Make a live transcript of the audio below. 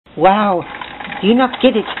Wow, do you not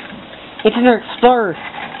get it? Internet Explorer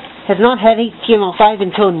has not had HTML5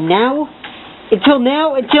 until now? Until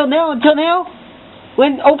now?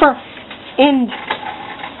 When Oprah and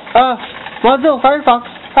Mozilla Firefox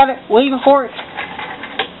had it way before it.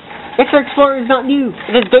 Internet Explorer is not new.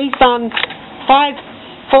 It is based on 5,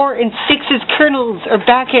 4, and 6's kernels or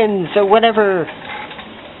backends or whatever.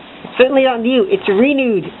 It's certainly not new. It's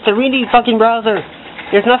renewed. It's a renewed fucking browser.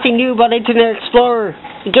 There's nothing new about Internet Explorer.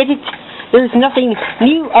 You get it? There's nothing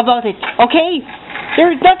new about it. Okay?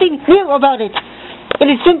 There is nothing new about it. It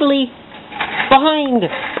is simply behind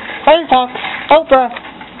Firefox, Opera,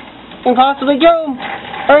 and possibly Chrome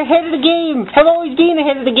are ahead of the game. Have always been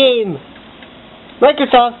ahead of the game.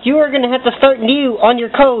 Microsoft, you are going to have to start new on your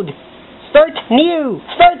code. Start new.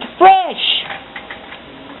 Start fresh.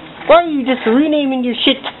 Why are you just renaming your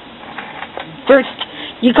shit? First,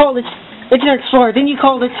 you called it Internet Explorer, then you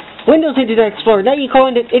called it Windows Internet Explorer, now you're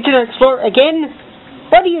calling it Internet Explorer again?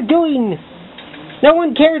 What are you doing? No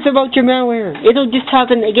one cares about your malware. It'll just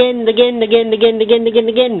happen again. You're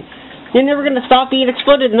never going to stop being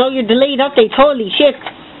exploited. No, your delayed updates. Holy shit.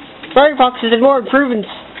 Firefox has had more improvements.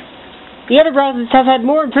 The other browsers have had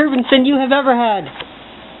more improvements than you have ever had.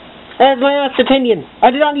 That is my honest opinion.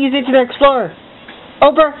 I do not use Internet Explorer.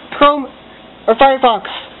 Opera, Chrome, or Firefox.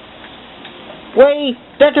 Way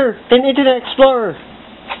better than Internet Explorer.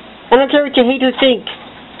 I don't care what you hate or think.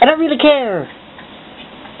 I don't really care.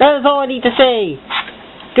 That is all I need to say.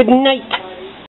 Good night.